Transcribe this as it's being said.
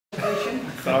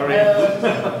Sorry.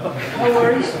 No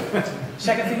worries.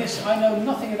 Second thing is, I know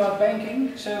nothing about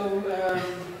banking, so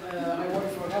I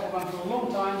worked for Rabobank for a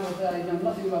long time, but I know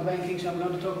nothing about banking, so I'm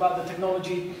going to talk about the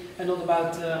technology and not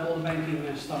about all the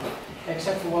banking stuff,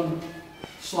 except for one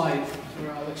slide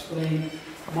where I'll explain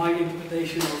my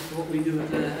interpretation of what we do at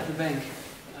the bank.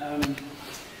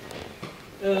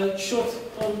 Short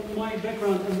on my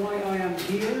background and why I am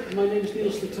here. My name is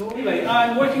Niels de Troije. Anyway,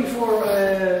 I'm working for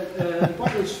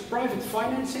department's private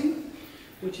financing,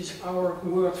 which is our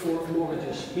word for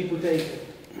mortgages, hypotheken.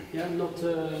 Yeah, not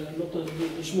the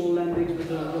small lendings, but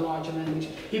the larger lendings.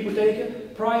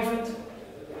 Hypotheken, private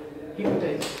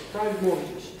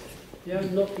mortgages. Yeah,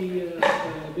 not the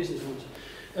business ones.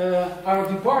 Our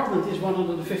department is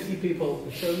 150 people,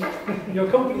 so your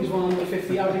company is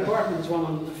 150, our department is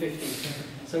 150.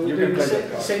 So we're doing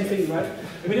the same thing, right?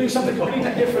 We're doing something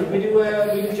completely different. We do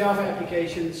Java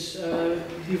applications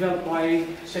developed by,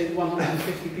 say,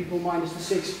 150 people minus the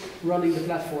 6 running the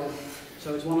platform.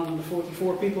 So it's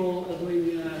 144 people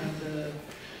doing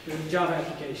the Java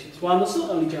applications. Well, it's not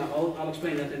only Java, I'll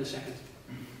explain that in a second.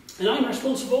 And I'm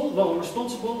responsible, well,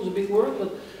 responsible is a big word,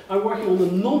 but I'm working on the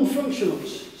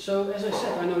non-functionals. So as I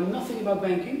said, I know nothing about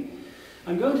banking.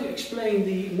 I'm going to explain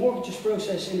the mortgages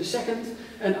process in a second,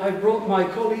 and I brought my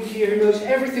colleague here who knows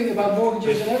everything about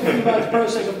mortgages and everything about the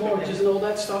process of mortgages and all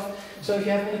that stuff. So if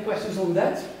you have any questions on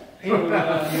that, I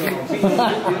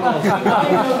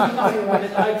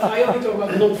only talk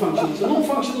about the non-functionals. The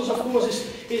non-functionals, of course,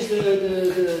 is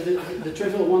the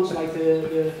trivial ones like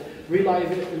the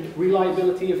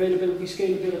reliability, availability,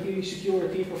 scalability,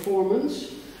 security,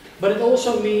 performance. But it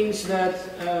also means that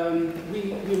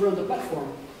we run the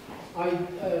platform.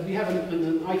 We have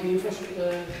an IT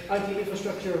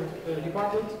infrastructure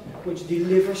department which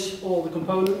delivers all the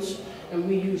components, and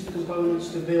we use the components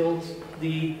to build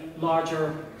the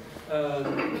larger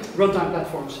runtime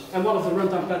platforms. And one of the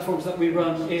runtime platforms that we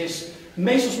run is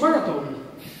Mesos Marathon,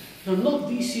 so not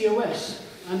DCOS.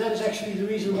 And that is actually the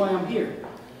reason why I'm here.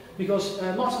 Because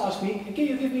Mats asked me, can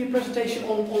you give me a presentation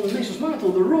on the Mesos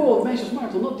Marathon, the raw Mesos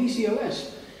Marathon, not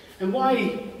DCOS? And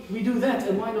why we do that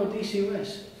and why not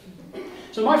DCOS?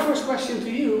 So my first question to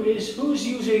you is, who's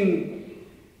using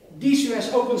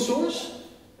DCOS open source?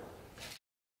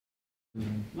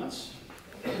 Mats?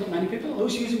 Not many people.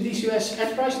 Who's using DCOS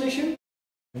Enterprise Edition?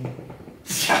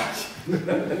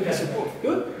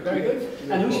 Good, very good.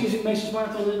 And who's using Mesos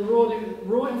Marathon in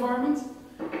raw environment?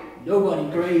 Nobody,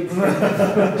 great. So I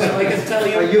can tell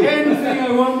you anything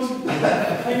I want,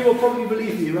 and you will probably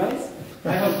believe me, right?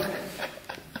 I hope.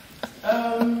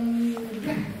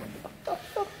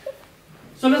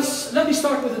 So let me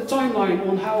start with a timeline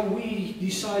on how we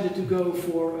decided to go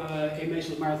for a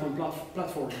Mesos Marathon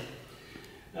platform.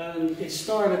 It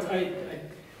started,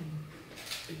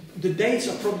 the dates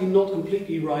are probably not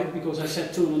completely right, because I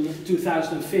said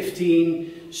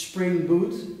 2015 Spring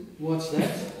Boot, what's that?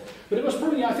 But it was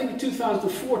probably, I think, in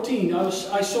 2014,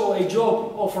 I saw a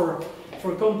job offer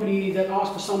for a company that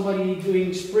asked for somebody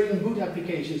doing Spring Boot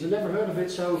applications. I never heard of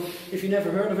it, so if you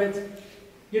never heard of it,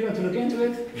 you're going to look into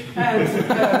it. And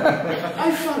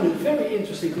I found it very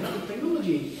interesting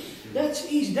technology. That's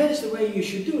easy, that is the way you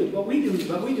should do it. What we do at the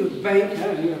bank,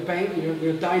 we're a bank,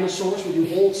 we're dinosaurs, we do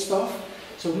old stuff.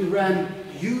 So we ran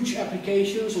huge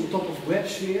applications on top of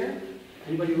WebSphere.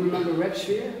 Anybody remember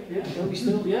WebSphere? Yeah, don't be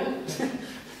still, yeah?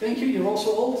 Thank you, you're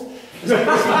also old. You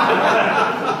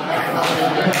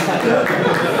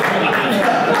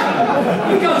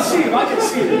can't see him, I can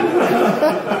see him.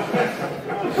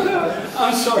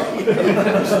 I'm sorry.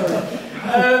 I'm sorry.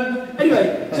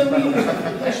 Anyway, so we use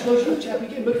those huge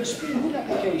applications, but the Spring Boot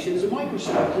application is a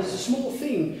microservice, it's a small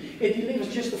thing. It delivers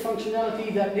just the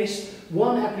functionality that this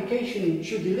one application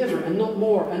should deliver, and not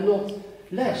more and not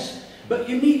less. But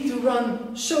you need to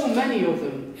run so many of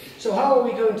them. So how are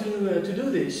we going to do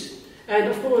this? And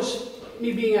of course,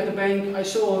 me being at the bank, I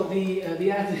saw the ad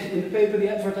in the paper, the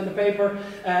advert in the paper,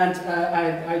 and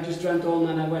I just dreamt on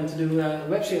and I went to do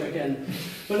WebSphere again.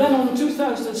 But then on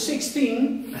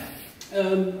 2016,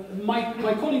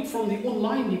 my colleague from the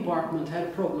online department had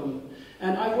a problem.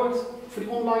 And I worked for the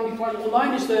online department.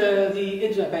 Online is the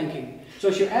internet banking. So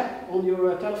it's your app on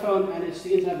your telephone, and it's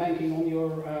the internet banking on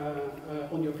your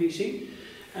PC.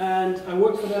 And I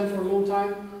worked for them for a long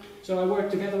time. So I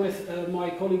worked together with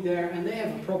my colleague there, and they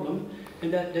have a problem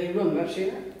in that they run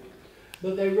WebSphere,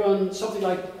 but they run something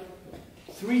like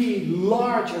 3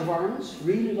 large environments,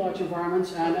 really large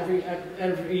environments, and every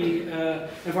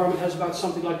environment has about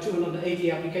something like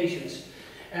 280 applications.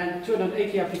 And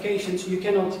 280 applications you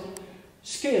cannot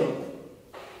scale.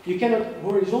 You cannot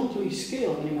horizontally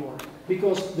scale anymore.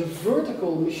 because the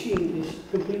vertical machine is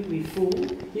completely full.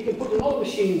 You can put another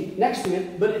machine next to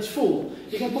it, but it's full.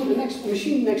 You can put the next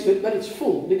machine next to it, but it's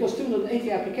full. Because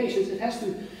 280 applications, it has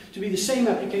to be the same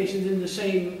applications in the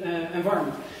same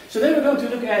environment. So then we're going to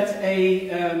look at a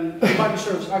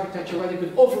microservice architecture where they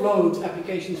could offload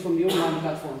applications from the online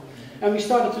platform. And we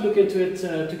started to look into it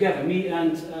together, me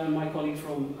and my colleague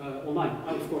from online.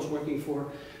 I'm of course working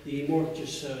for the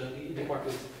mortgages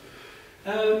department.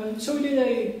 So we did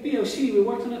a POC, we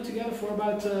worked on it together for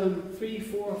about 3,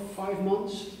 4, 5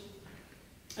 months.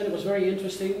 And it was very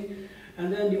interesting.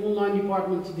 And then the online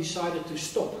department decided to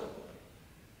stop.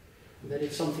 They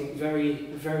did something very,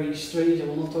 very strange. I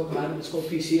will not talk about it, it's called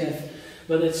PCF.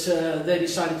 But it's, they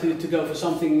decided to go for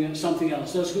something else.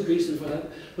 There's good reason for that.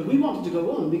 But we wanted to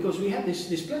go on because we had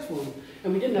this platform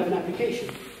and we didn't have an application.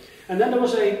 And then there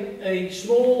was a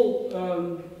small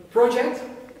project,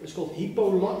 it's called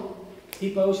Hypo.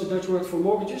 Hypo is the Dutch word for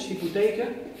mortgages,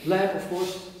 hypotheken. Lab, of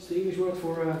course, it's the English word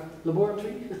for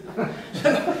laboratory.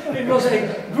 It was a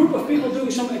group of people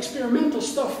doing some experimental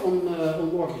stuff on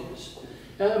mortgages.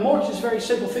 A mortgage is a very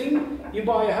simple thing. You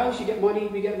buy a house, you get money,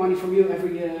 we get money from you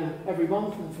every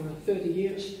month for 30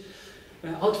 years.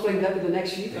 I'll explain that in the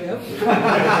next sheet, I hope.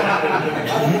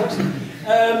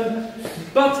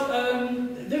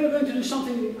 They were going to do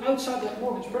something outside that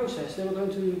mortgage process. They were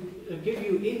going to give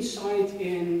you insight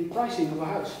in pricing of a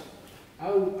house.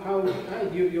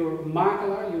 Your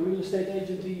makelaar, your real estate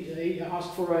agent, he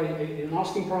asked for an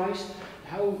asking price.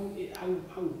 How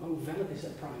valid is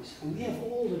that price? And we have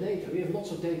all the data, we have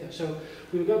lots of data. So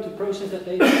we were going to process that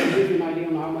data and give you an idea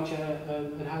on how much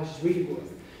a house is really worth.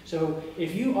 So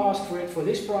if you ask for it for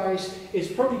this price, it's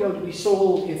probably going to be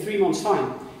sold in 3 months'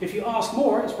 time. If you ask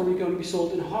more, it's probably going to be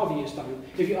sold in half a year's time.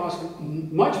 If you ask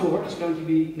much more, it's going to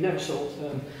be never sold.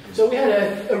 So we had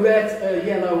a red, a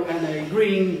yellow and a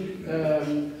green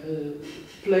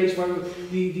place where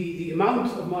the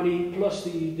amount of money plus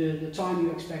the time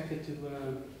you expected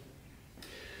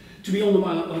to be on the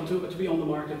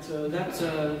market,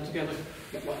 together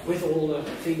with all the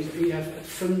things that we have at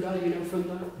Funda, you know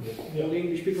Funda? Yeah. All the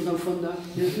English people know Funda.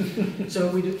 Yeah.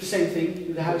 So we did the same thing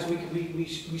with the house. We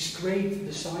scraped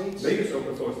the sides. They use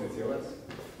open source in COS.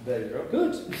 There you go.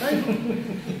 Good. Thank you.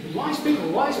 Wise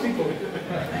people.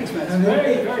 Thanks, Matt.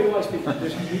 Very, very wise people.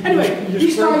 Anyway,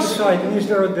 you scrape the site, and is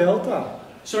there a delta?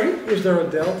 Sorry? Is there a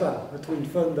delta between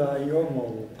Funda and your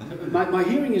model? My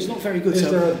hearing is not very good. Is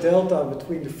there a delta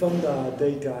between the Funda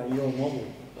data and your model?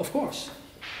 Of course.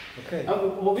 Okay.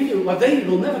 What they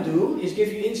will never do is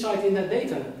give you insight in that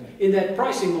data, in that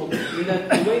pricing model, in that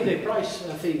the way they price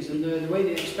things and the way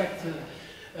they expect.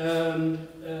 And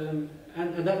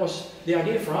that was the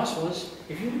idea for us was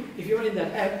if you're in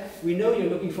that app, we know you're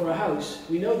looking for a house.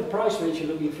 We know the price range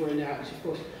you're looking for in the house. Of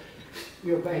course,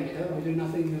 we're a bank. We do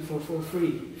nothing for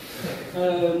free.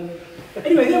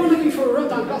 Anyway, they were looking for a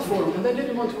runtime platform, and they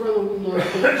didn't want to run on the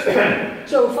website.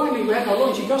 So finally, we had our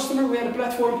launching customer. We had a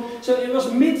platform. So it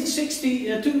was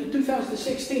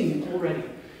mid-2016 already,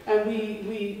 and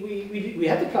we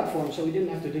had the platform, so we didn't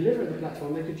have to deliver the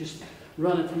platform. They could just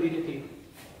run it immediately.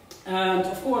 And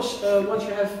of course, once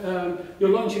you have your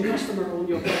launching customer on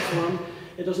your platform,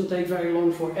 it doesn't take very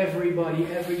long for everybody,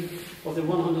 every of the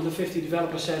 150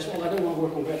 developers says, well, I don't want to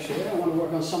work on WebShare, I want to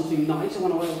work on something nice, I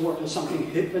want to work on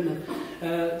something hip. And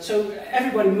so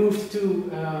everybody moved to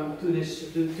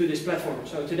this platform.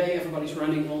 So today everybody's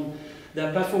running on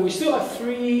that platform. We still have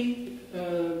 3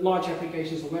 large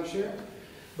applications on WebShare,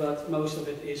 but most of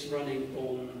it is running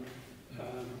on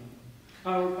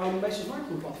our Mesos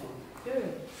Marathon platform. Yeah.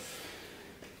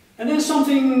 And then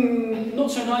something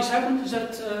not so nice happened, is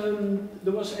that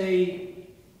there was a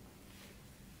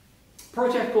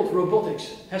project called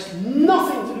Robotics. Has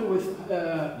nothing to do with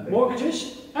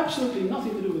mortgages, absolutely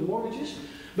nothing to do with mortgages.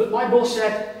 But my boss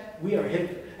said, we are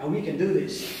hip and we can do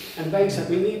this. And the bank said,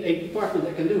 we need a department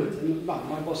that can do it. And well,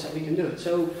 my boss said, we can do it.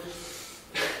 So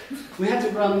we had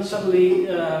to run suddenly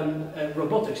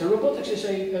Robotics. And Robotics is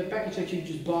a package that you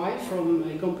just buy from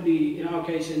a company, in our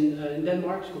case in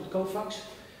Denmark, it's called Kofax.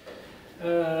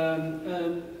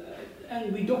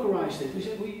 And we Dockerized it. We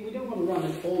said we don't want to run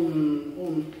it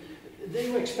on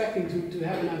they were expecting to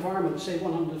have an environment of say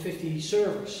 150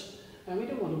 servers. And we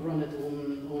don't want to run it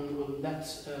on that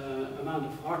amount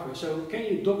of hardware. So can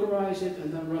you Dockerize it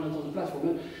and then run it on the platform?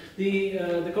 And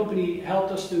the company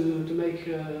helped us to make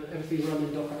everything run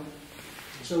in Docker.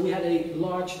 So we had a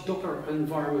large Docker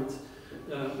environment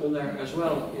on there as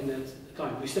well in that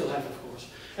time. We still have, of course.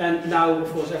 And now,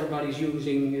 of course, everybody's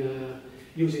using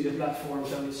the platform,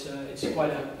 so it's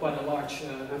quite a large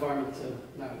environment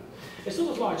now. It's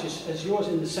not as large as yours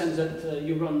in the sense that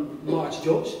you run large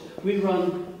jobs. We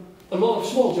run a lot of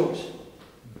small jobs,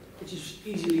 which is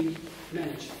easily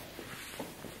managed.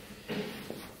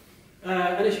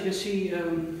 And as you can see,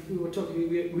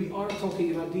 we are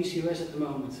talking about DCOS at the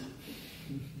moment.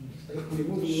 We're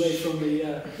moving away from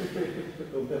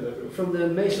the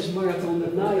Mesos Marathon, the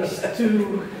nice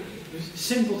to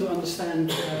simple to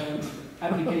understand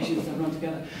applications that run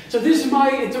together. So this is my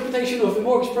interpretation of the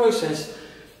mortgage process.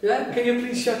 Yeah? Can you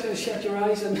please shut your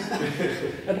eyes and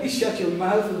at least shut your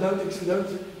mouth and don't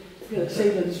say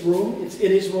that it's wrong. It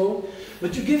is wrong.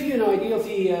 But to give you an idea of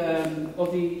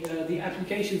the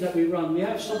applications that we run, we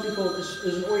have something called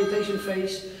there's an orientation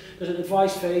phase, there's an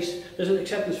advice phase, there's an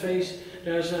acceptance phase,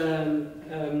 there's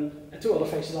two other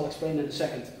phases I'll explain in a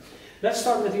second. Let's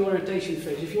start with the orientation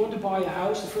phase. If you want to buy a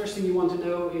house, the first thing you want to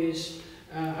know is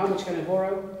how much can I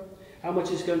borrow, how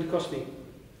much is it going to cost me,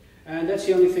 and that's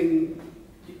the only thing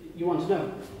you want to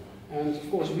know. And of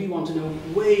course we want to know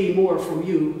way more from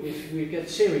you if we get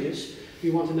serious. We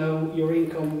want to know your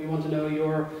income, we want to know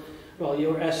your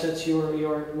assets,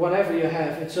 your whatever you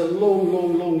have. It's a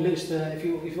long list. If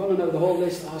you want to know the whole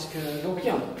list, ask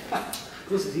Robert-Jan.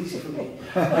 This is easy for me.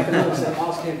 I can always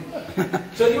ask him.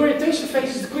 So the orientation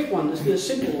phase is the quick one, it's the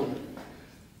simple one.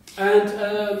 And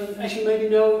as you maybe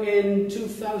know, in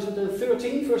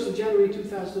 2013, 1st of January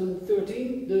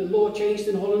 2013, the law changed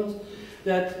in Holland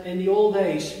that in the old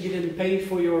days you didn't pay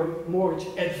for your mortgage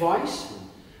advice,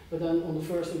 but then on the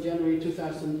 1st of January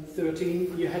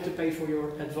 2013 you had to pay for your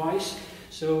advice.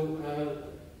 So,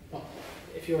 well,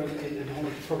 if you're in Holland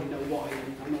you probably know why,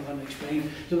 I'm not going to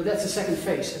explain. So that's the second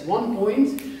phase. At one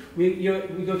point we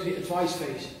go to the advice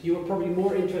phase. You are probably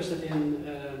more interested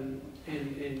in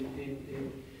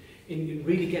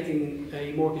really getting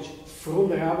a mortgage from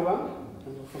the Rabobank,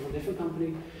 and from a different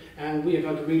company, and we are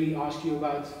going to really ask you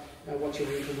about what's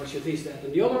your income, what's your this, that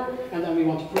and the other, and then we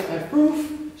want to have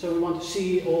proof, so we want to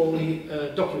see all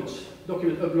the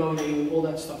document uploading, all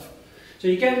that stuff. So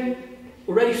you can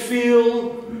already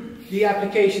feel the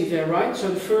applications there, right? So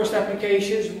the first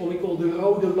application is what we call the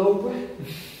rode loper,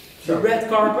 the red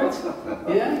carpet.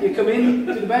 Yeah, you come in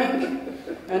to the bank,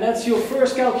 and that's your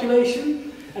first calculation.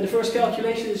 And the first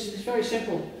calculation is very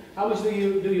simple. How much do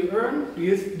you earn? Do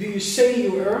you say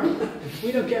you earn?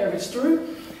 We don't care if it's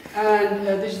true. And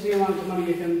this is the amount of money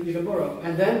you can borrow.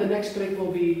 And then the next click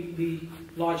will be the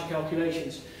larger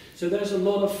calculations. So there's a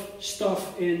lot of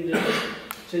stuff in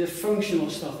the functional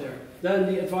stuff there. Then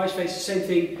the advice phase, the same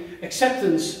thing.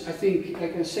 Acceptance, I think I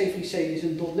can safely say, is a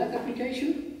 .NET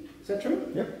application. Is that true?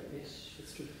 Yep. Yes,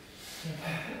 that's true.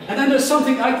 And then there's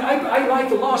something, I like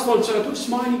the last one, so I put a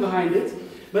smiley behind it.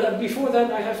 But before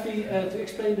that I have to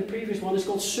explain the previous one. It's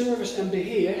called service and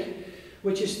beheer,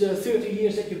 which is the 30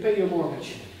 years that you pay your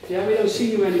mortgage. Yeah, we don't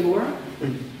see you anymore,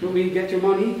 but we get your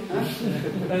money.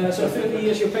 Huh? So 30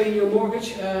 years you're paying your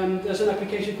mortgage. There's an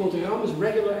application called RAM, it's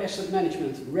regular asset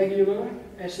management. Regular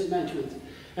asset management.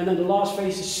 And then the last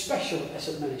phase is special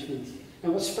asset management.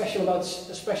 And what's special about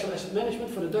special asset management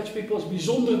for the Dutch people is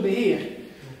bijzonder beheer.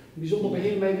 Bijzonder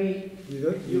beheer, maybe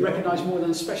you recognize more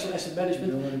than special asset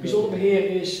management. Bijzonder beheer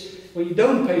is when you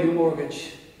don't pay your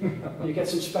mortgage, you get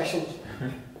some special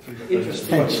interest.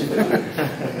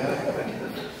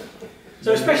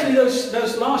 So especially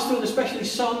those last two, and especially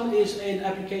Sun, is an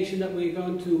application that we're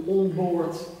going to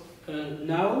onboard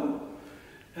now.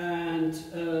 And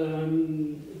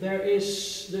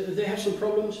they have some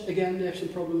problems, again they have some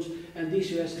problems, and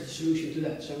DCOS is the solution to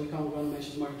that, so we can't run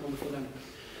Mesos Marathon for them.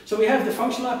 So we have the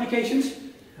functional applications,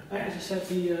 as I said,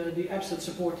 the apps that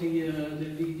support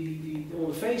all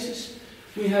the phases.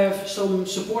 We have some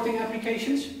supporting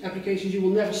applications you will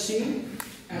never see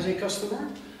as a customer.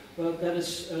 Well, that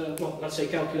is, well, let's say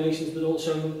calculations, but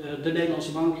also the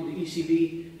Nederlandse Bank, the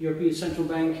ECB, European Central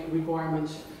Bank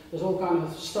requirements. There's all kind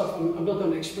of stuff I'm not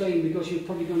going to explain because you're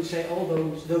probably going to say, all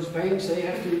those banks, they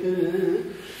have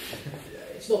to...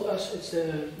 It's not us, it's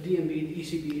the DNB, the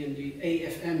ECB, and the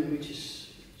AFM, which is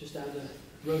just down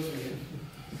the road from here.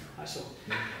 I saw.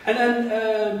 And then,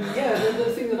 yeah,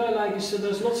 the thing that I like is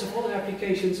there's lots of other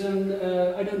applications, and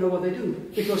I don't know what they do.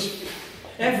 Because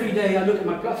every day I look at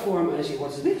my platform and I say,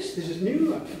 what's this? This is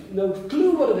new. I have no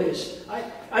clue what it is.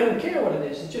 I don't care what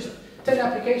it is. It's just 10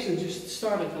 applications just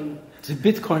started. And it's a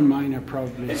Bitcoin miner,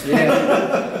 probably.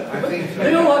 Yeah. I think so.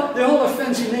 They all have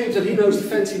fancy names, and he knows the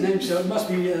fancy names, so it must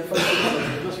be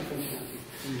functionality.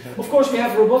 Of course, we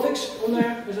have robotics on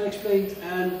there, as I explained,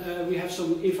 and we have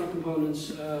some infra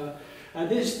components. And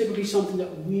this is typically something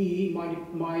that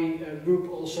my group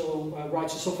also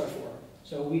writes the software for.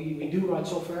 So we do write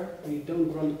software, we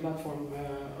don't run the platform,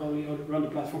 only run the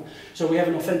platform. So we have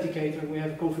an authenticator, we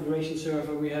have a configuration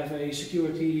server, we have a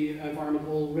security environment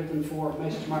all written for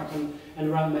Mesos Marathon and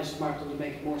around Mesos Marathon to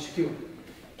make it more secure.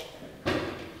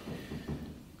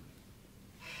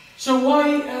 So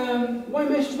why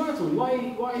Mesos Marathon?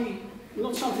 Why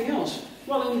not something else?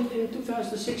 Well, in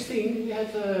 2016 we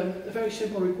had a very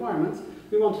simple requirement.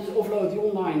 We wanted to offload the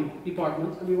online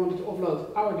department and we wanted to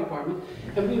offload our department,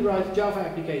 and we write Java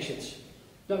applications.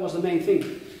 That was the main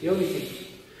thing, the only thing.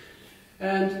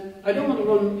 And I don't want to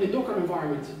run a Docker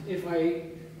environment if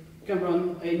I can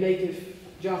run a native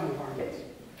Java environment.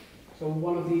 So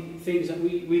one of the things that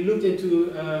we looked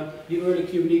into the early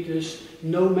Kubernetes,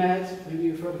 Nomad, maybe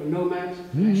you've heard of a Nomad,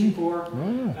 HashiCorp.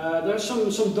 There's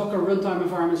some Docker runtime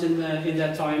environments in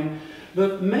that time.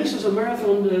 But Mesos and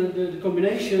Marathon, the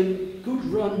combination could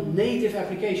run native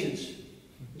applications,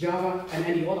 Java and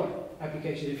any other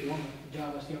application if you want.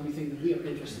 Java is the only thing that we are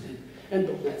interested in, and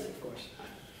 .NET, of course.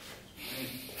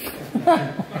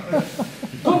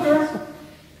 Docker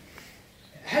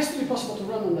has to be possible to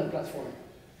run on that platform,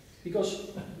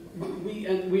 because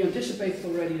we anticipated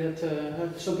already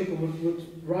that some people would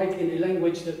write in a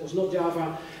language that was not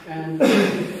Java, and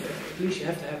at least you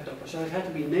have to have Docker. So it had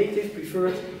to be native,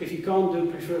 preferred. If you can't do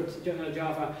preferred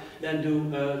Java, then do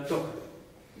Docker.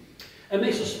 And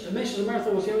Mesos and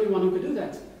Marathon was the only one who could do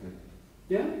that.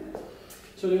 Yeah?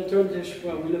 So the alternatives,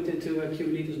 well, we looked into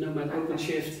Kubernetes, Nomad,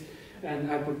 OpenShift, and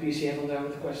I put PCF on there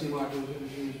with a question mark.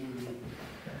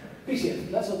 PCF,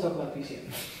 let's not talk about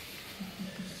PCF.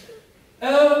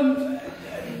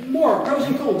 More pros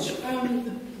and cons.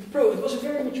 It was a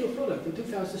very mature product in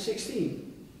 2016.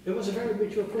 It was a very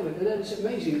mature product, and that is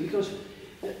amazing because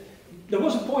there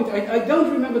was a point, I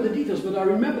don't remember the details, but I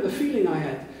remember the feeling I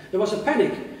had. There was a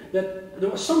panic that there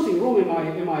was something wrong in my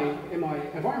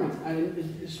environment, and it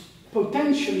is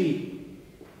potentially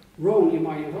wrong in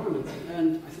my environment.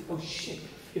 And I thought, oh shit,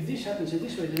 if this happens in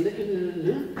this way,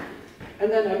 then and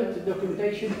then I looked at the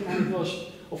documentation, and it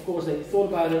was, of course, they thought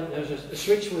about it. There's a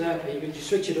switch for that, and you could just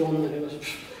switch it on, and it was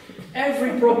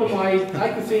every problem I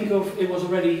could think of. It was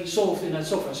already solved in that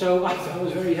software. So I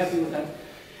was very happy with that.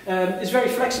 It's very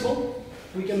flexible.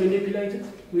 We can manipulate it.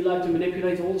 We like to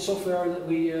manipulate all the software that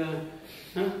we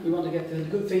want to get the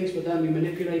good things, but then we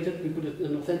manipulate it. We put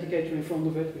an authenticator in front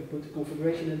of it. We put the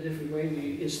configuration in a different way.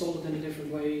 We install it in a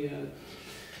different way.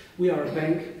 We are a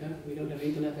bank. We don't have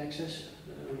internet access.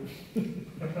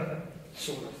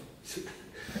 Sort of.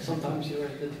 Sometimes you're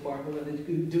at the department and you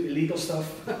can do illegal stuff.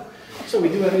 So we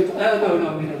do have it. No,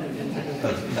 we don't have internet.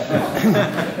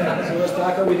 So as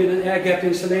Taco, we did an air gap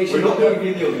installation. We're not doing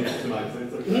video tonight, so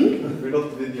it's okay. We're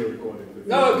not video recording.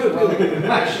 No, good.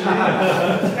 Actually,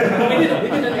 we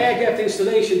did an air gap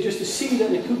installation just to see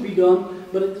that it could be done,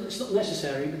 but it's not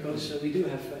necessary because we do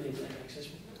have internet access.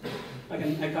 I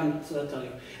can't tell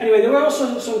you. Anyway, there were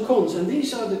also some cons, and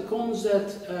these are the cons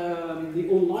that the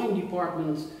online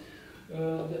department.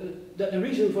 The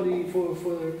reason for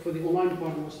the online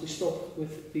department was to stop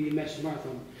with the Mesos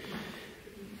Marathon.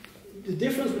 The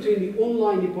difference between the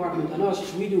online department and us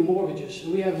is we do mortgages.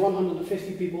 And we have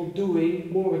 150 people doing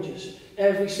mortgages.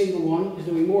 Every single one is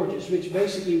doing mortgages, which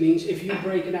basically means if you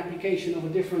break an application of a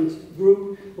different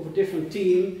group, of a different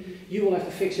team, you will have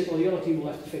to fix it, or the other team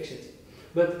will have to fix it.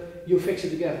 But you fix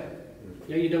it together.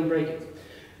 Yeah, you don't break it.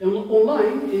 And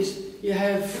online is you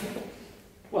have,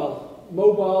 well,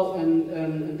 mobile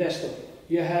and desktop.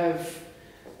 You have,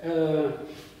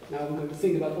 now I'm going to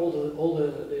think about all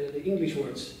the English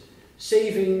words.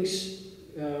 Savings,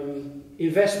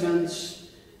 investments,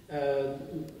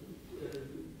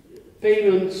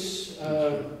 payments,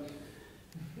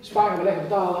 sparen, beleggen,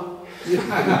 betalen.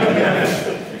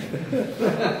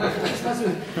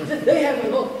 They have a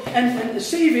lot. And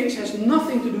savings has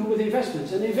nothing to do with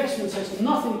investments. And investments has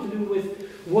nothing to do with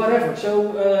whatever.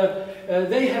 So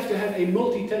they have to have a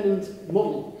multi-tenant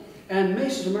model. And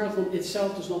Mesos Marathon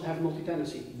itself does not have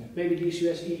multi-tenancy. Yeah. Maybe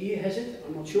DCUS EE has it,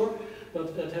 I'm not sure.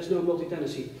 But it has no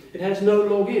multi-tenancy. It has no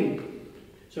login.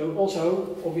 So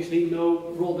also, obviously,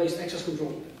 no role-based access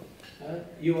control.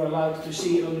 You are allowed to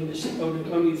see only the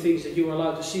things that you are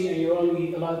allowed to see, and you're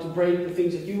only allowed to break the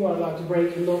things that you are allowed to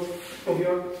break, and not of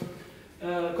your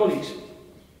colleagues.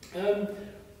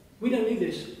 We don't need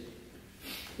this.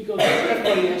 Because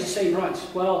everybody has the same rights.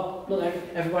 Well, not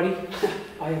everybody.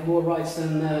 I have more rights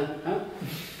than the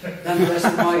rest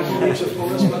of my colleagues, of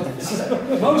course,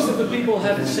 but most of the people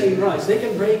have the same rights. They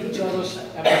can break each other's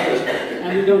applications,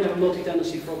 and we don't have a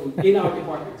multi-tenancy problem in our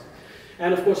department.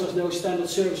 And of course, there's no standard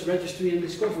service registry and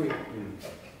discovery,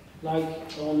 like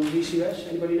on DCUS.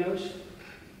 Anybody knows?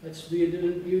 Do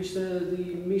you use the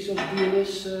Mesos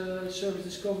DNS service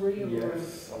discovery? Or?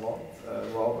 Yes, a lot.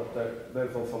 Well, but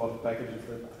there's also a lot of packages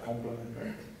that complement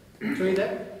that. Trade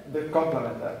that? They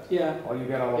complement that. Yeah. Or you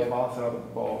get a lot faster out of the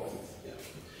box.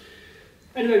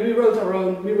 Anyway, we wrote our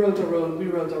own.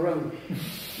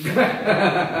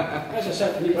 As I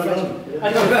said,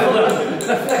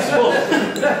 flexible.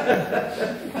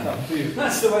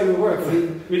 That's the way we work.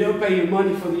 We don't pay you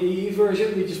money for the EE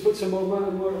version, we just put some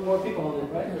more people on it,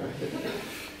 right?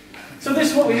 So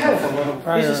this is what we have.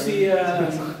 This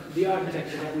is the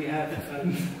architecture that we have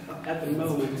at the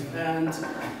moment. And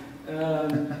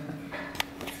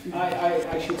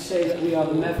I should say that we are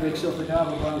the mavericks of the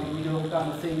Rabobank, and we do all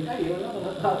kind of things. Hey, you're not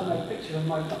allowed to make pictures of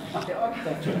my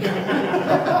architecture.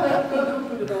 Don't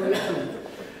put it on the internet.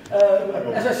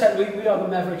 As I said, we are the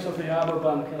mavericks of the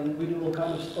Rabobank, and we do all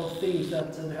kinds of things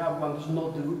that the Rabobank does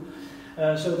not do.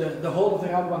 So the whole of the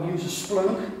Rabobank uses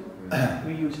Splunk,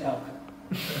 we use Elk.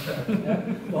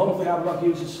 The whole of the Rabobank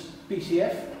uses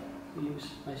PCF, we use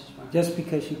Mesos Marathon. Just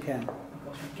because you can.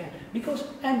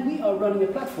 And we are running a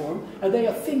platform, and they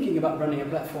are thinking about running a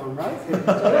platform, right? So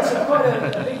that's quite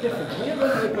a big difference. We are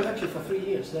running a production for 3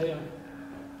 years. They are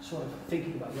sort of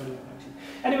thinking about running a production.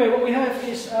 Anyway, what we have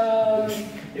is,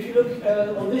 if you look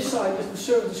on this side, is the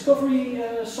service discovery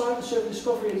side, the service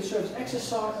discovery and the service access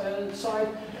side.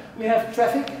 We have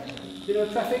traffic. You know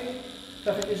traffic?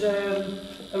 Traffic is a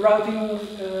routing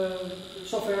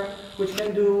software which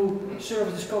can do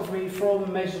service discovery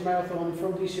from Mesos Marathon,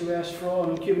 from DCOS,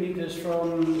 from Kubernetes,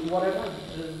 from whatever,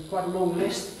 quite a long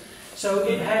list. So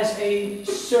it has a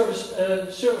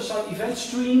server-side event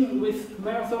stream with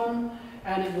Marathon,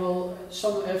 and it will,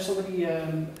 if somebody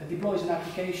deploys an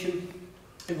application,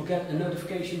 it will get a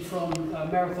notification from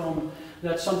Marathon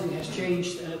that something has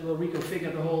changed, and it will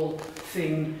reconfigure the whole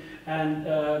thing. And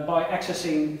by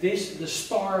accessing this, the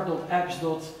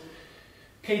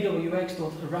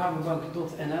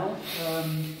star.apps.kwx.rabobank.nl,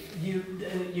 you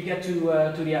get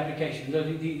to the application.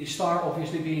 The star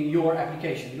obviously being your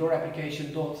application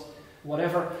dot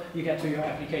whatever, you get to your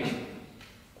application.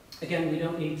 Again, we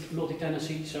don't need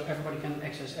multi-tenancy, so everybody can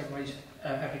access everybody's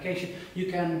application. You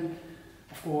can,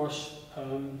 of course,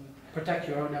 protect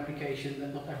your own application,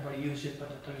 that not everybody uses it, but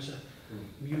that there's a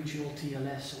mutual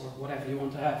TLS or whatever you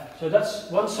want to have. So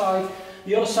that's one side.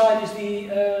 The other side is the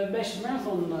Mesos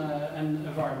Marathon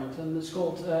environment, and it's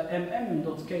called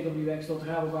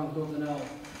mm.kwx.rabobank.nl.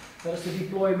 That is the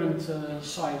deployment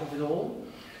side of it all.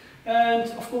 And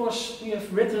of course, we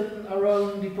have written our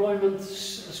own deployment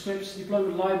scripts,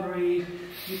 deployment library,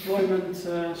 deployment.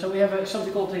 So we have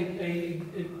something called a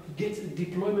Git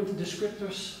deployment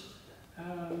descriptors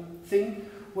thing,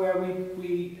 where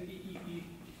we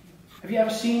have you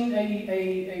ever seen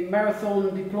a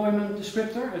Marathon deployment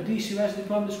descriptor, a DCOS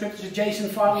deployment descriptor? It's a JSON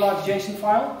file, large JSON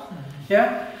file.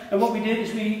 Yeah. And what we did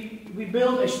is we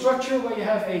built a structure where you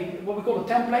have what we call a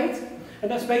template,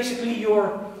 and that's basically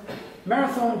your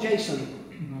Marathon JSON,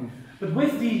 but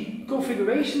with the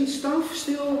configuration stuff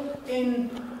still in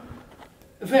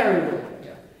a variable.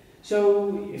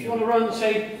 So if you want to run,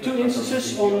 say, 2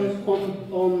 instances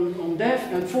on dev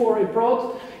and 4 in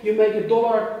prod, you make a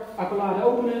 $accolade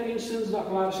openen instance,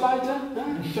 $accolade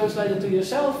sluiten, translate it to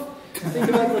yourself, think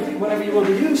about whatever you want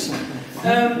to use.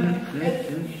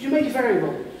 You make a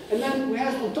variable. And then we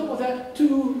have on top of that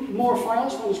 2 more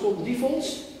files. One is called the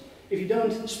defaults. If you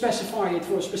don't specify it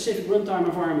for a specific runtime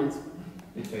environment,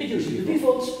 it uses the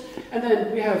defaults. And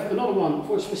then we have another one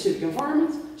for a specific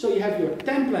environment. So you have your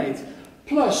template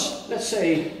plus, let's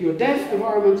say, your dev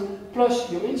environment plus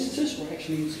your instances, or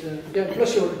actually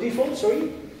plus your defaults,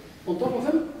 on top of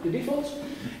them, the defaults.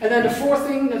 And then the 4th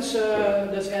thing that's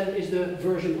added is the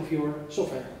version of your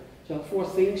software. So 4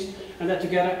 things, and that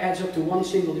together adds up to one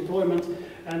single deployment.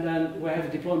 And then we have a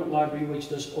deployment library which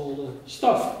does all the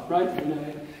stuff, right? You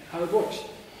know how it works.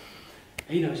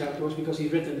 He knows how it works because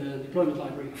he's written the deployment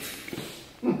library.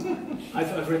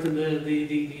 I've written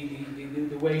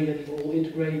the way that it all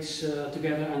integrates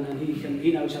together, and then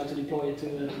he knows how to deploy it to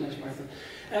the next Marathon.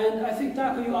 And I think,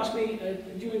 Taco, you asked me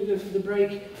during the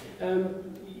break,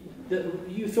 that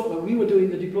you thought that we were doing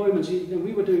the deployments, and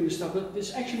we were doing the stuff, but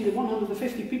it's actually the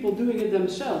 150 people doing it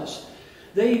themselves.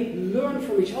 They learn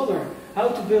from each other how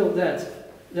to build that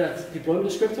deployment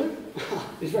descriptor.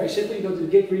 It's very simple. You go to the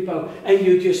Git repo and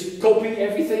you just copy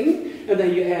everything, and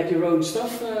then you add your own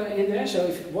stuff in there. So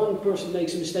if one person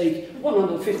makes a mistake,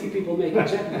 150 people make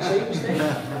exactly the same mistake.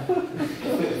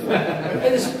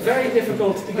 It is very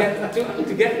difficult to get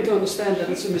them to understand that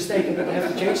it's a mistake and that they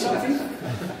have to change something.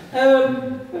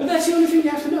 But that's the only thing you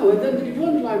have to know. And then the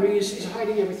deployment library is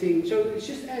hiding everything. So it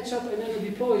just adds up and then it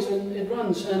deploys and it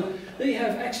runs. And they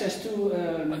have access to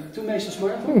Mesos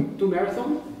Marathon, to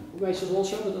Marathon. Mesos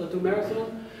also, but to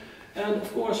Marathon. And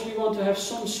of course we want to have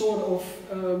some sort of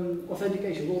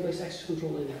authentication, role-based access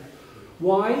control in there.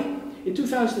 Why? In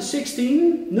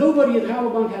 2016, nobody at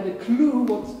Rabobank had a clue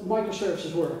what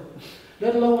microservices were.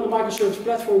 Let alone what a microservice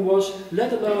platform was,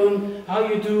 let alone how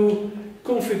you do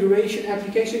configuration,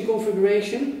 application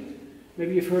configuration.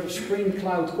 Maybe you've heard of Spring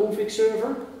Cloud Config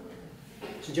Server.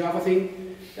 It's a Java thing.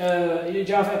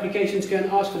 Java applications can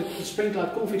ask the Spring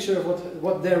Cloud Config Server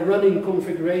what their running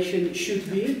configuration should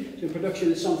be. So in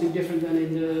production it's something different than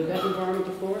in the dev environment,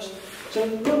 of course. So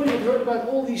nobody had heard about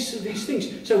all these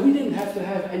things. So we didn't have to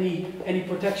have any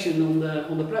protection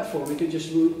on the platform. We could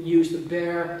just use the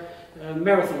bare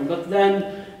Marathon. But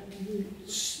then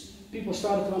people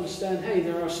started to understand, hey,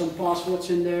 there are some passwords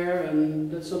in there, and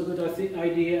that's not a good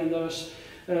idea. And there's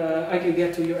I can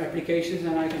get to your applications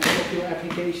and I can stop your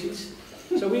applications.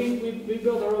 So we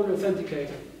built our own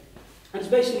authenticator. And it's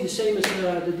basically the same as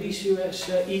the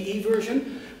DCOS EE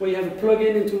version, where you have a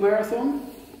plugin into Marathon.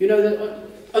 You know that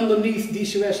underneath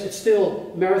DCOS it's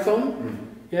still Marathon.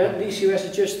 Yeah, DCOS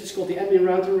is just, it's called the admin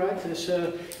router, right? It's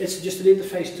just an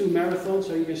interface to Marathon,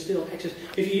 so you can still access.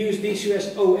 If you use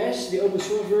DCOS OS, the open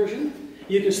source version,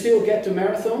 you can still get to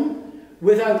Marathon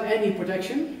without any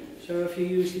protection. So if you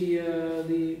use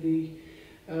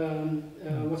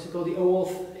what's it called, the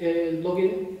OAuth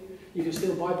login, you can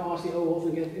still bypass the OAuth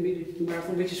and get immediately to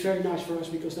Marathon, which is very nice for us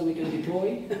because then we can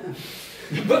deploy.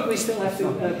 But we still have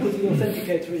to put the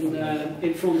authenticator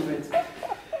in front of it.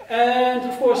 And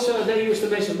of course they use the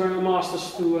Mesos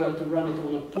masters to run it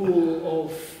on a pool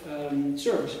of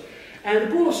servers. And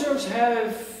the pool of servers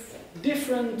have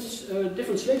different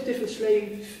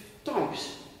slave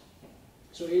types.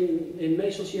 So in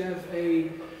Mesos you have a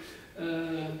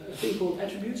thing called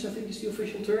attributes, I think is the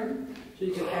official term. So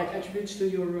you can add attributes to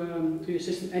your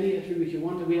system, any attribute you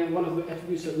want. And we have one of the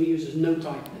attributes that we use is node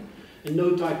type. A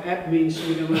node type app means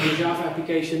you can run a Java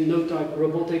application. Node type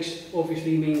robotics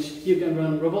obviously means you can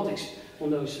run robotics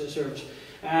on those servers.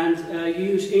 And you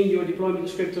use in your deployment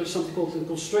descriptor something called a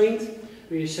constraint,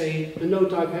 where you say the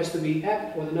node type has to be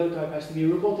app, or the node type has to be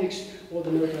robotics, or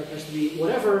the node type has to be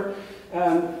whatever.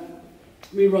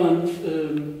 We run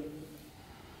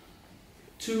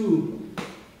 2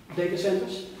 data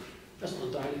centers. That's not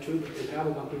entirely true, but in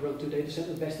Rabobank we run 2 data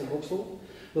centers, Best and Boxtel.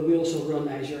 But we also run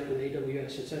Azure and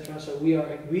AWS, etc. So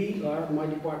my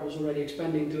department is already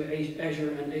expanding to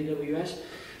Azure and AWS.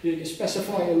 You can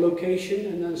specify a location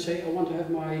and then say, I want to have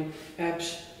my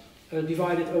apps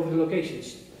divided over the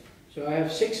locations. So I have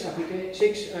 6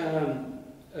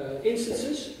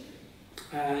 instances,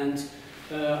 and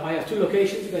I have 2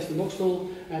 locations, Best and Boxtel,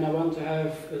 and I want to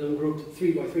have them grouped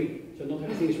 3 by 3. So not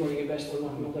everything is running in Best, or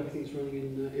not everything is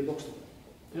running in Boxtel.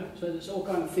 Yeah? So there's all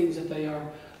kinds of things that they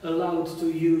are allowed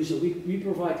to use. And we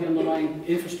provide the underlying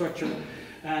infrastructure,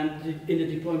 and in the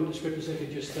deployment descriptors they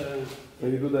can just... So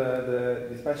you do the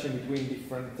dispatching between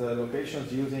different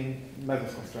locations using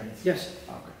Mesos constraints? Yes.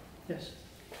 Ah, okay. Yes.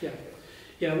 Yeah.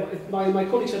 Yeah. Well, my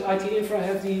colleagues at IT Infra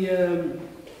have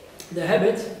the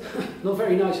habit, not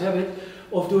very nice habit,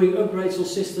 of doing upgrades on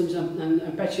systems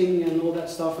and patching and all that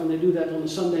stuff, and they do that on a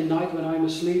Sunday night when I'm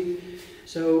asleep.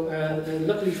 So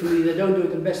luckily for me, they don't do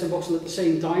it in Best and Boxtel at the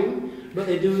same time, but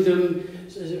they do them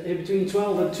between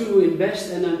 12 and 2 in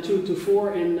Best and then 2 to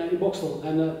 4 in Boxtel.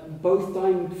 And both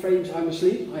time frames I'm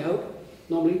asleep, I hope,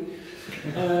 normally.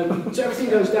 So everything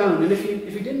goes down. And if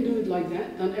you didn't do it like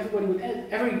that, then everybody would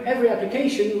every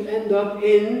application would end up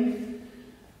in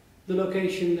the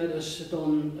location that is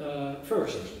done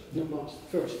first, not last,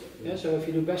 first. Yeah? So if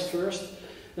you do Best first,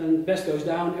 then Best goes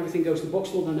down, everything goes to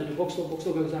Boxtel, then to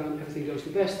Boxtel goes down, everything goes to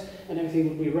Best, and everything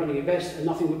would be running in Best, and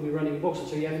nothing would be running in Boxtel.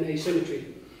 So you have an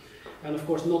asymmetry. And of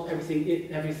course, not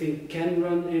everything can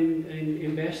run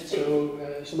in Best. So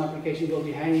some application will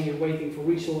be hanging and waiting for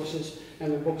resources,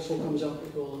 and when Boxtel comes up,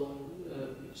 it will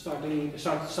start running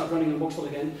on Boxtel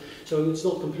again. So it's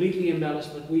not completely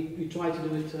imbalanced, but we try to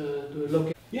do it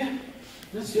locally. Yeah,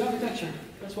 that's the architecture.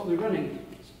 That's what we're running.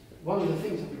 It's one of the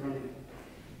things that we're running.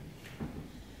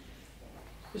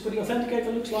 This is what the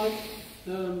authenticator looks like.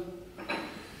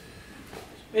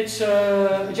 It's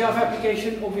a Java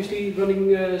application, obviously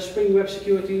running Spring Web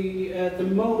Security. At the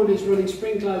moment it's running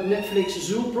Spring Cloud, Netflix,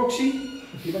 Zool proxy.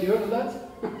 Anybody heard of that?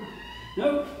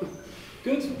 No?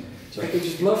 Good. So I can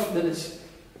just bluff that it's,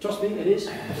 trust me, it is.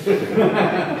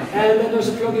 And then there's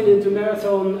a plugin into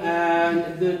Marathon,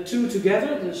 and the two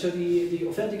together, so the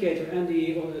authenticator and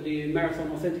the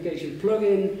Marathon authentication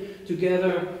plugin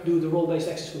together do the role-based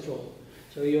access control.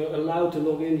 So you're allowed to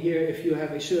log in here if you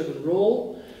have a certain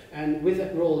role, and with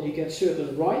that role you get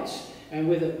certain rights, and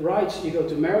with the rights you go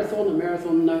to Marathon, and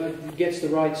Marathon now gets the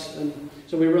rights. And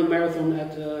so we run Marathon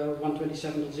at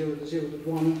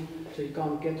 127.0.0.1. So you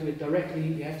can't get to it directly,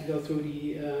 you have to go through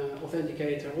the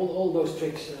authenticator, all those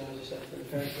tricks, as I said, they're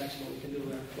very flexible, you can do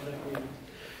whatever you want.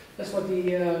 That's what the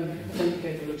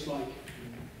authenticator looks like.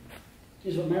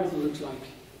 This is what Marathon looks like.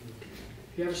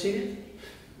 Have you ever seen it?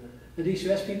 The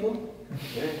DCS people?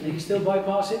 You can still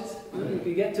bypass it, you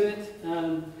can get to it.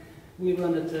 We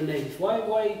run it native. Why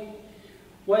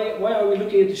are we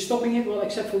looking into stopping it? Well,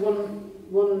 except for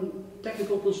one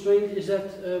technical constraint is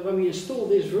that when we install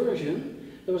this version,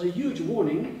 there was a huge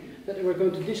warning that they were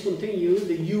going to discontinue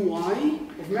the UI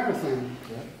of Marathon.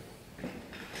 Yeah.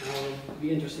 It'll be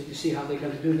interesting to see how they're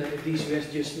going to do that if DCS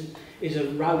just is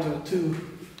a router to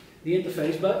the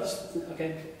interface, but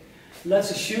okay,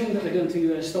 let's assume that they're going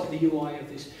to stop the UI of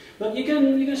this. But you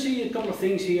can see a couple of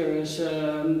things here. As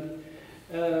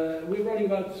we're running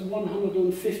about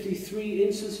 153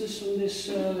 instances on this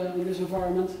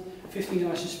environment. 15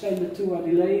 are suspended, 2 are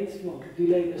delayed. Well,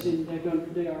 delayed as in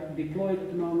they are deployed at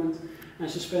the moment, and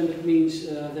suspended means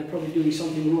they're probably doing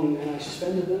something wrong and I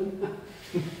suspended them.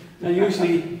 And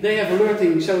usually they have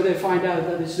alerting, so they find out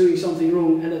that it's doing something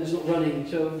wrong and that it's not running,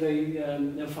 so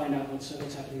they'll find out what's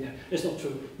happening there. It's not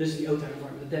true. This is the OTA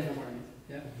environment, the dev environment.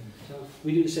 Yeah. So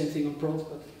we do the same thing on prod,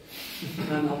 but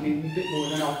and I'll be a bit more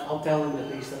than I'll tell them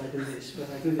at least that I do this, but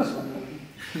I do this on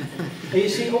and you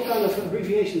see all kind of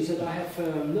abbreviations that I have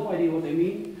no idea what they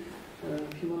mean.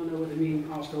 If you want to know what they mean,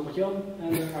 ask Robert Jan.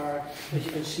 And there are, as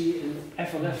you can see in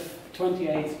FLF,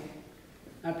 28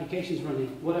 applications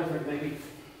running, whatever it may be.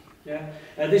 Yeah.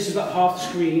 This is about half the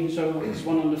screen, so it's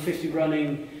 150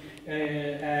 running.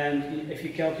 And if you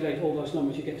calculate all those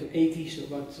numbers, you get to 80, so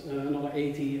about another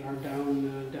 80 are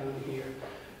down here.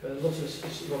 Lots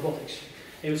of robotics.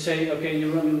 They would say, okay,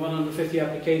 you're running 150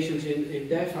 applications in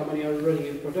dev, how many are running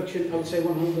in production? I would say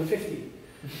 150.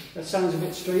 That sounds a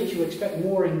bit strange, you would expect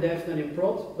more in dev than in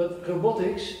prod, but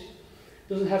robotics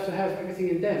doesn't have to have everything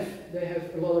in dev. They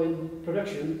have a lot in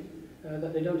production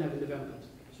that they don't have in development.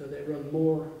 So they run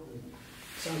more,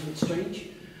 sounds a bit strange,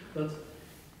 but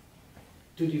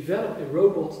to develop a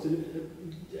robot,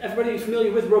 everybody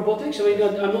familiar with robotics? I mean,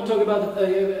 I'm not talking about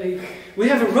we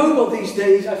have a robot these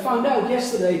days. I found out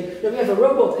yesterday that we have a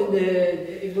robot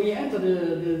when you enter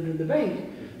the bank,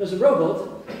 there's a robot,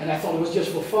 and I thought it was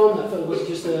just for fun, I thought it was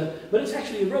just but it's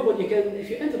actually a robot. You can, if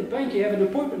you enter the bank, you have an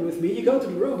appointment with me, you go to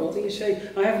the robot and you say,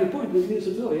 I have an appointment with Niels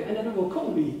de Troije, and then it will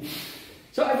call me.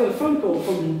 So I got a phone call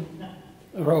from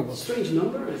a robot. Strange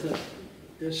number. I thought,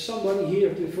 there's somebody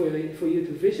here for you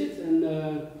to visit, and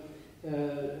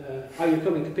are you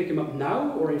coming to pick him up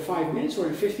now, or in 5 minutes, or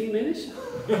in 15 minutes?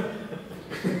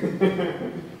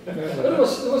 But it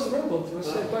was the robot. It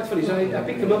was quite funny. So I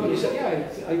picked him up, and he said, yeah,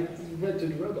 I went to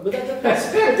the robot. But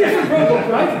that's a different robot,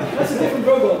 right? That's a different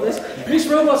robot. These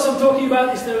robots I'm talking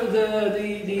about is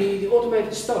the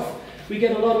automated stuff. We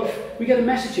get a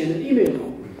message in an email.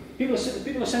 People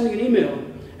are sending an email,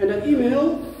 and that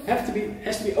email has to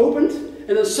be opened.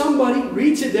 And then somebody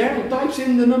reads it there and types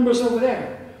in the numbers over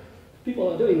there. People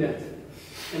are doing that.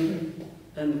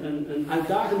 Een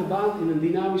uitdagende baan in een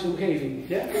dynamische omgeving.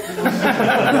 Yeah? If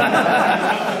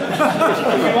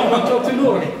you want to talk to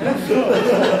Noor.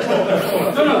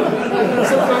 No.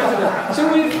 So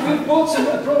we've bought a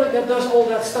product that does all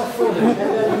that stuff for them. And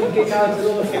then we kick out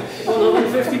another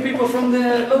 150 people from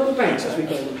the local banks, as we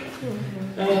call them.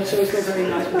 So it's not very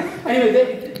nice. But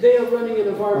anyway, they are running an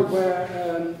environment where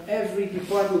every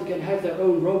department can have their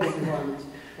own robot environment.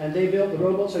 And they build the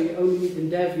robots, so you only need in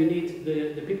dev, you need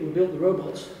the people who build the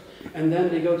robots. And then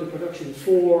they go to production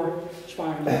for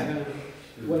Spiral,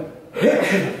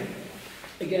 whatever.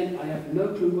 Again, I have no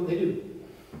clue what they do.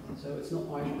 So it's not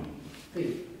my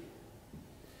thing.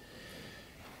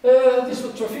 This is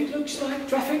what traffic looks like.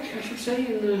 Traffic, I should say,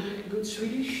 in good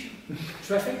Swedish.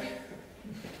 Traffic.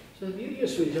 So you're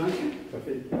Swedish, aren't you?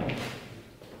 Traffic.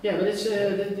 Yeah, but it's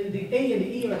the A and the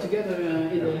E are together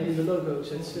in the logo,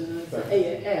 so it's A,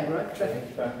 right? Traffic?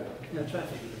 Yeah,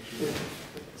 traffic. Yeah.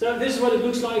 So this is what it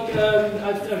looks like.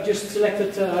 I've just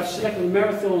selected,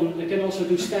 Marathon. I can also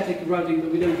do static routing, but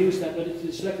we don't use that, but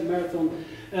it's selected Marathon.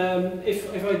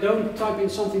 If I don't type in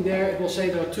something there, it will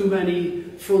say there are too many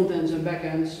front ends and back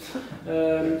ends.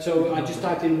 So I just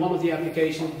typed in one of the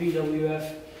applications, BWF.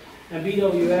 and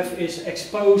BWF is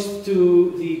exposed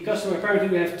to the customer. Apparently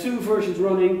we have two versions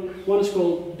running. One is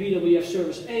called BWF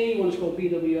Service A, one is called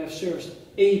BWF Service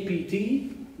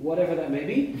APT, whatever that may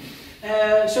be.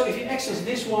 So if you access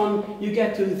this one, you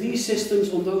get to these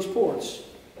systems on those ports.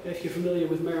 If you're familiar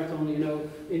with Marathon, you know,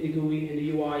 in the GUI, in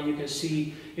the UI, you can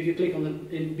see, if you click on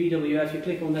in BWF, you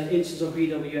click on that instance of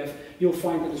BWF, you'll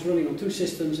find that it's running on two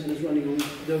systems and it's running on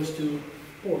those two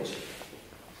ports.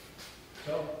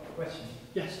 So, question.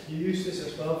 Yes. You use this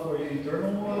as well for your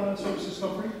internal service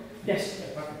discovery? Yes.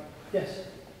 Okay. Yes.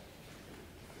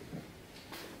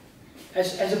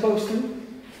 As opposed to?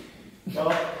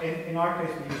 Well, in our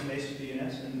case we use Mesos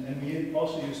DNS and we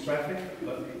also use traffic,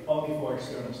 but only for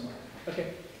external stuff. Okay.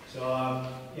 So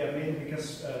yeah, mainly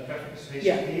because traffic is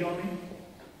HTTP only,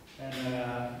 and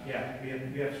yeah,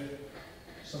 we have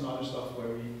some other stuff where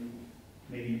we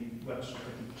maybe web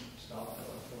scripting stuff.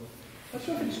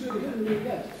 Traffic is really good, really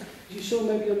good. You saw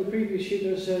maybe on the previous sheet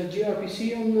there's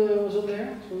gRPC was on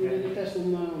there, so we did a test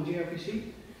on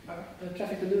gRPC.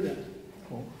 Traffic can do that.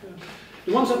 Cool. Yeah.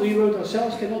 The ones that we wrote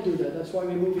ourselves cannot do that. That's why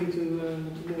we're moving to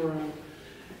more.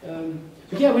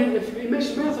 Yeah, in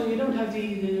Mesos Marathon you don't have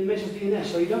the Mesos DNS,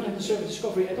 so you don't have the service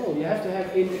discovery at all. You have to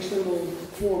have an external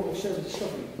form of service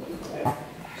discovery.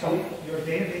 So your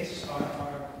databases are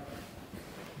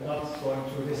not going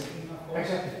through this thing, of course?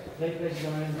 Exactly. Databases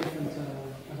are in a different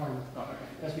environment. Oh, okay.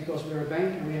 That's because we're a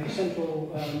bank and we have a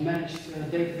central managed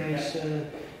database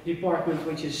department,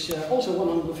 which is also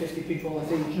 150 people, I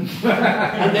think.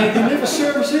 And they deliver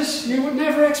services you would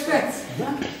never expect.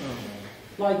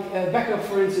 Like backup,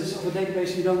 for instance, of a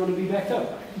database you don't want to be backed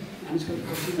up. And it's going to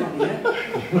cost you money,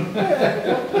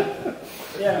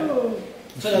 yeah?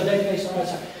 So the database are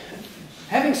outside.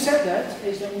 Having said that,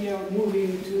 is that we are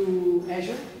moving to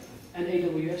Azure and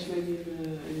AWS maybe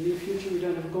in the near future. We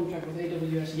don't have a contract with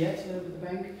AWS yet with the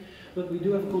bank, but we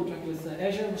do have a contract with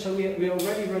Azure. So we are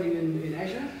already running in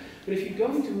Azure. But if you're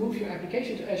going to move your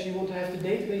application to Azure, you want to have the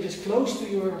database as close to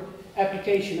your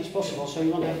application as possible. So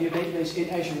you want to have your database in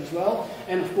Azure as well.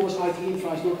 And of course, IT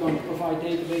Infra is not going to provide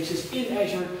databases in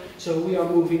Azure, so we are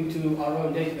moving to our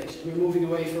own databases. We're moving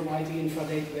away from IT Infra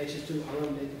databases to our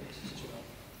own databases as well.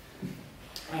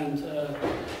 And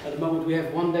at the moment we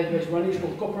have one database running, it's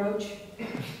called Cockroach.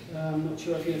 I'm not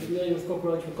sure if you're familiar with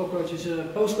Cockroach, but Cockroach is a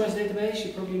Postgres database.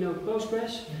 You probably know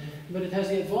Postgres, but it has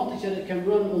the advantage that it can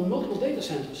run on multiple data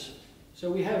centers.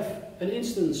 So we have an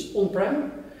instance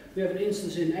on-prem, we have an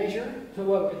instance in Azure, so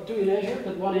well, two in Azure,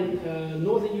 but one in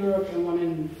Northern Europe and one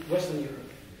in Western Europe.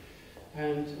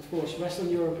 And of course, Western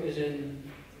Europe is in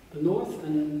the north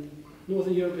and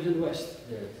Northern Europe is in the west.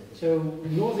 Yeah, so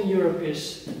Northern Europe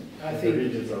is, I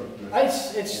think,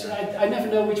 I never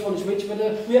know which one is which, but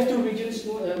we have two regions,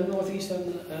 Northeast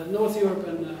and North Europe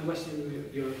and Western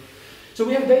Europe. So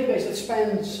we have a database that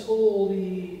spans all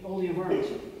the environments.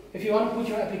 If you want to put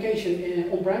your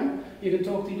application on-prem, you can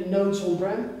talk to the nodes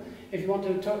on-prem. If you want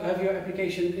to have your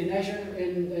application in Azure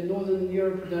in Northern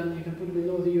Europe, then you can put it in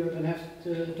Northern Europe and have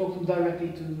to talk to them directly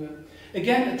to...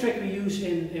 Again, a trick we use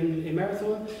in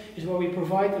Marathon is where we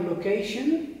provide a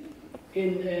location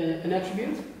in an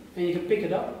attribute, and you can pick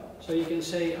it up. So you can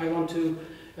say, I want to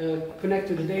connect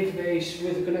to the database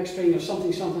with a connect string of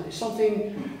something,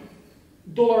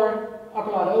 dollar,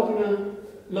 accolade openen,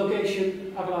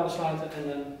 location, accolade sluiten, and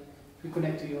then you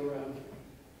connect to your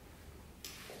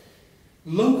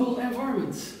local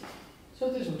environment. So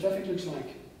this is what traffic looks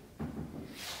like.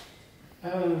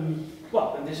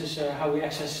 Well, and this is how we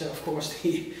access, of course,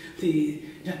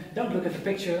 don't look at the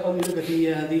picture, only look at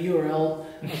the URL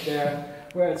up there,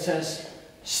 where it says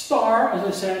star, as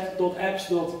I said,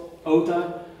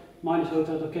 .apps.ota,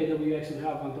 -ota.kwx and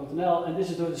Rabobank.nl, and this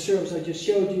is the service I just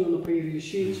showed you on the previous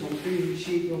sheet. So on the previous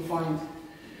sheet you'll find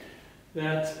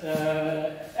that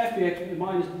FBX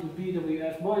minus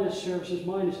BWF minus services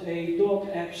minus a dot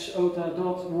apps ota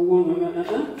dot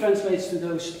translates to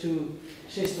those two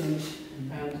systems,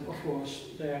 and of course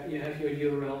there you have your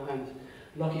URL, and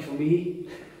lucky for me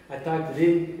I typed it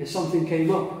in and something came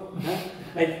up.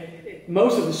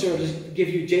 Most of the services give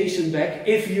you JSON back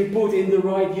if you put in the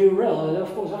right URL, and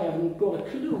of course I haven't got a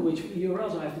clue which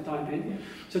URLs I have to type in.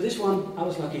 So this one, I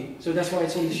was lucky. So that's why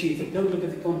it's on the sheet. Don't look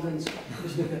at the contents,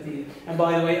 just look at the... And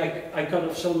by the way, I cut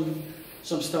off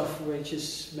some stuff which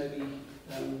is maybe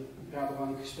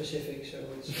Rabobank specific, so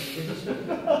it's,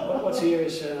 what's here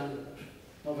is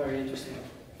not very interesting.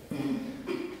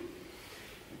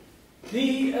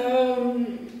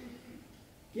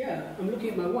 Yeah, I'm looking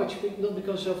at my watch, not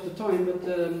because of the time, but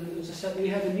as I said, we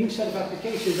have a new set of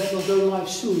applications that will go live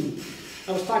soon.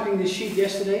 I was typing this sheet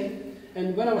yesterday,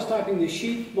 and when I was typing this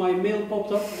sheet, my mail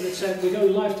popped up and it said, we're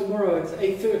going live tomorrow at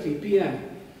 8:30 p.m.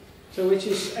 So which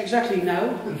is exactly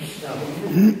now.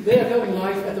 They are going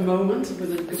live at the moment.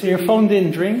 With So your phone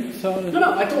didn't ring? So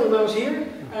no, I told him I was here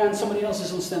and somebody else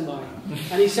is on standby.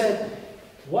 And he said,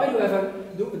 why do I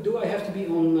have to be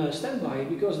on standby?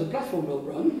 Because the platform will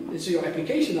run. It's your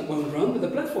application that won't run, but the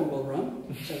platform will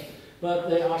run. So, but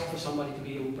they asked for somebody to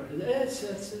be on. It's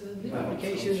new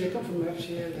applications. They come from webs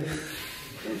here. They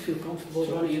don't feel comfortable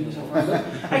running in this environment.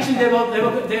 Actually,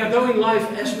 they are going live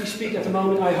as we speak at the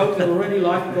moment. I hope they're already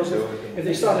live because if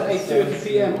they start at 8:30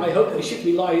 p.m., I hope they should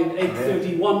be live at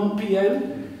 8:31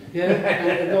 p.m. Yeah,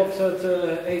 and not at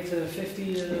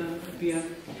 8:50 p.m.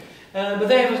 But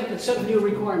they have a set of new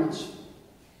requirements.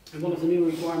 And one of the new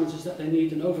requirements is that they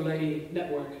need an overlay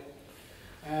network.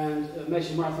 And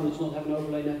Mesos Marathon does not have an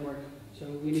overlay network. So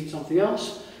we need something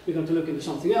else. We're going to look into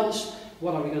something else.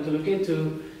 What are we going to look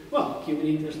into? Well,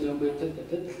 Kubernetes, no method,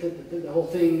 the whole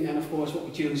thing. And of course, what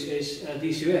we choose is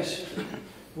DCOS.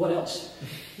 What else?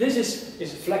 This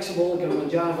is flexible. It can run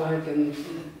Java.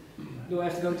 Do I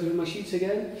have to go to my sheets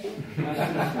again?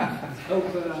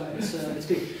 Hope it's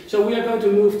good. So we are going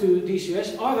to move to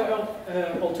DCOS. Are there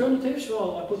alternatives?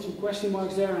 Well, I put some question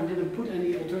marks there. I didn't put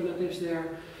any alternatives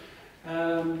there.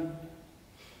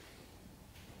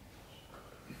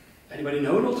 Anybody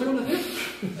know an alternative?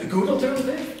 A good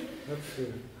alternative?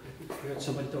 I heard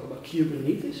somebody talk about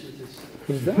Kubernetes.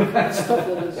 Who's that? Stuff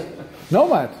that is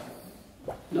Nomad.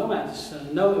 Nomad.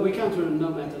 No, we can't run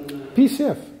Nomad on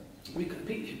PCF. We could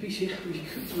PCF. We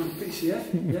could run PCF.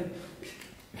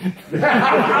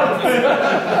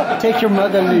 Yeah. Take your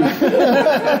mother leave.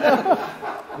 The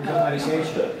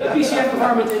PCF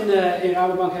environment in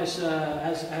Rabobank has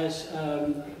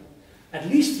at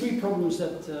least 3 problems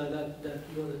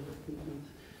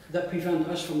that prevent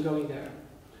us from going there.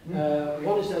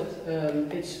 One is that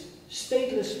it's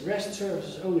stateless REST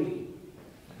services only,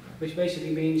 which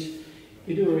basically means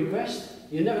you do a request,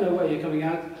 you never know where you're coming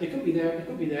out. It could be there, it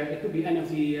could be there, it could be any of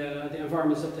the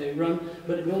environments that they run,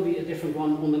 but it will be a different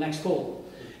one on the next call.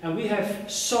 And we have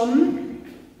some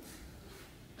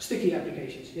sticky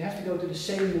applications. You have to go to the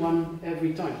same one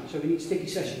every time. So we need sticky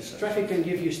sessions. Traffic can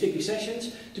give you sticky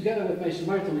sessions. Together with Mesos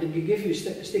Marathon, it can give you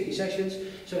sticky sessions,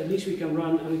 so at least we can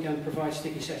run and we can provide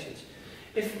sticky sessions.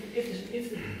 If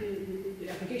the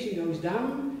application goes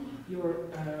down, your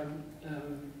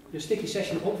sticky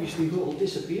session obviously will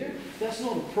disappear. That's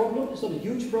not a problem, it's not a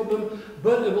huge problem,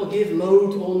 but it will give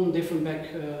load on different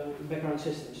background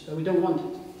systems. So we don't want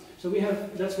it. So we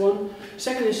have, that's one.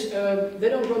 Second is, they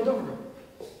don't run Docker.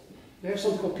 They have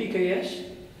something called PKS,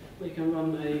 where you can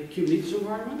run a Kubernetes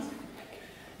environment.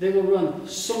 They will run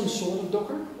some sort of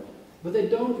Docker, but they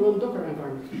don't run Docker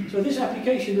environment. So this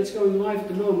application that's going live at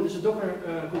the moment is a Docker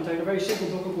container, very simple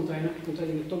Docker container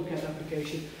containing a Tomcat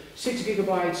application, 6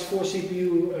 gigabytes for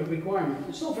CPU requirement.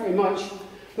 It's not very much,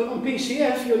 but on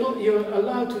PCF you're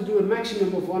allowed to do a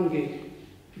maximum of 1 gig.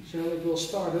 So it will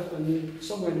start up, and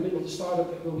somewhere in the middle of the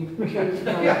startup it will be carried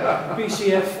by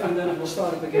PCF, and then it will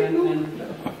start up again, and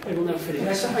it will never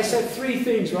finish. I said 3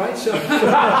 things, right? So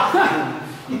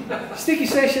sticky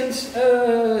sessions,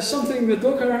 something with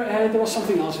Docker, and there was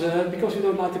something else, because we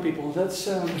don't like the people. That's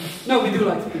no, we do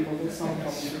like the people. That's not a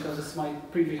problem, because it's my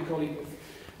previous colleague with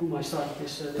whom I started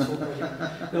this whole project.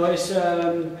 No, it's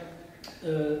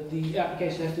the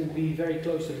applications have to be very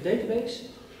close to the database.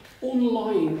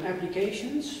 Online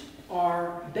applications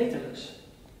are dataless.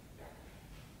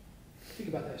 Think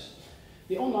about this.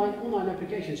 The online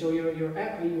application, so your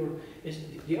app and is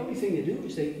the only thing they do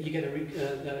is you get a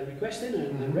request in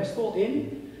and a REST call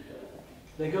in.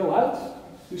 They go out,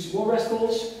 do some more REST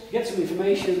calls, get some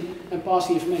information, and pass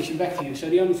the information back to you. So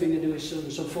the only thing they do is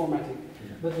some formatting.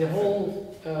 But the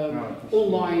whole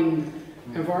online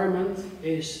environment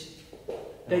is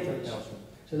dataless.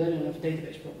 So they don't have a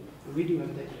database problem. And we do have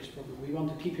a database problem. We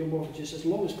want to keep your mortgages as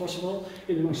long as possible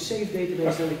in the most safe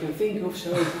database that we can think of,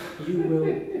 so you will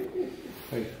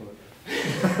pay for it.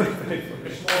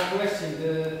 Small question,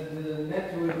 the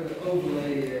network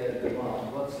overlay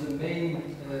demand, what's the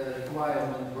main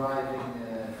requirement driving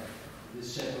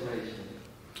this separation?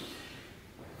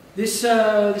 This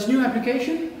new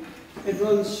application, it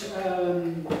runs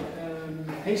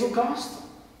Hazelcast.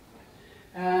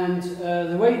 And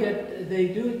the way that they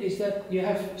do it is that you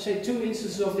have, say, 2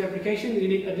 instances of the application. You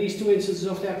need at least 2 instances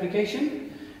of the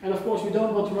application. And of course, we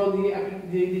don't want to run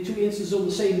the 2 instances on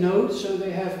the same node, so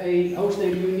they have a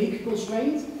hostname unique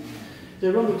constraint. They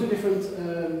run on 2 different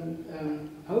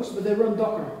hosts, but they run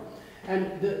Docker.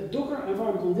 And the Docker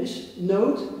environment on this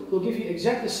node will give you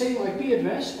exactly the same IP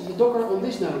address of the Docker on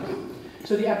this node.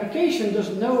 So the application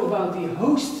doesn't know about the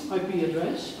host IP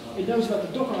address. It knows about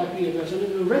the Docker IP address, and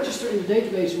it will register in the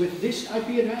database with this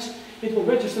IP address, it will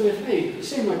register with, hey, the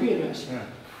same IP address. Yeah.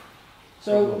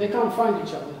 So they can't find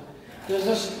each other.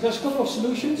 There's a couple of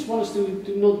solutions. One is to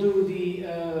not do the,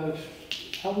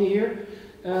 help me here,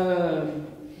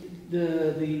 the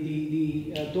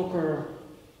Docker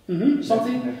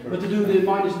something, but to do the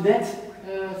 -net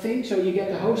thing, so you get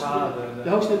the host, the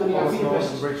host name and the IP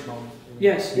address. Bridge mode.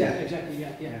 Yes, yeah, exactly,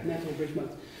 yeah, net or bridge mode.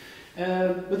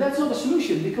 But that's not a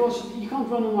solution because you can't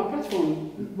run on our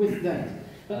platform with that.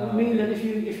 That would mean that if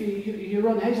you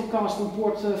run Hazelcast on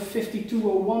port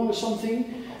 5201 or something,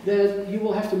 then you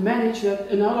will have to manage that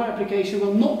another application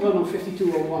will not run on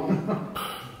 5201.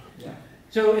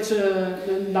 So it's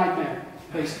a nightmare,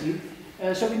 basically.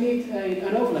 So we need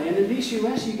an overlay, and in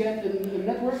DCOS you get a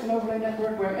network, an overlay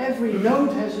network, where every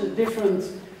node has a different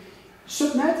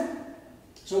subnet.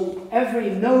 So every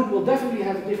node will definitely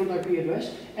have a different IP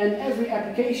address, and every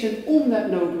application on that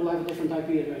node will have a different IP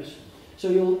address. So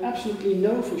you'll absolutely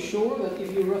know for sure that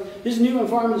if you run, this new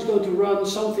environment is going to run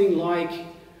something like,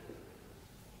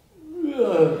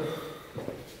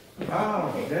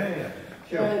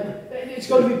 it's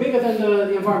going to be bigger than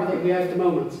the environment that we have at the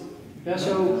moment. Yeah,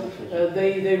 so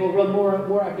they will run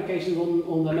more applications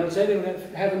on the nodes. They will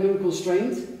have a new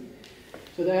constraint.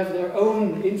 So they have their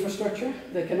own infrastructure.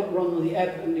 They cannot run on the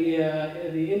app and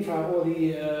the infra or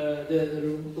the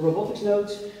robotics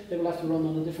nodes. They will have to run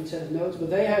on a different set of nodes. But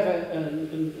they have a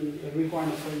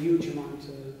requirement for a huge amount.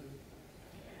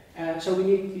 So we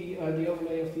need the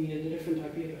overlay of the different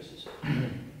IP addresses.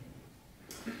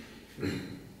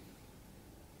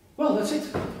 Well, that's it.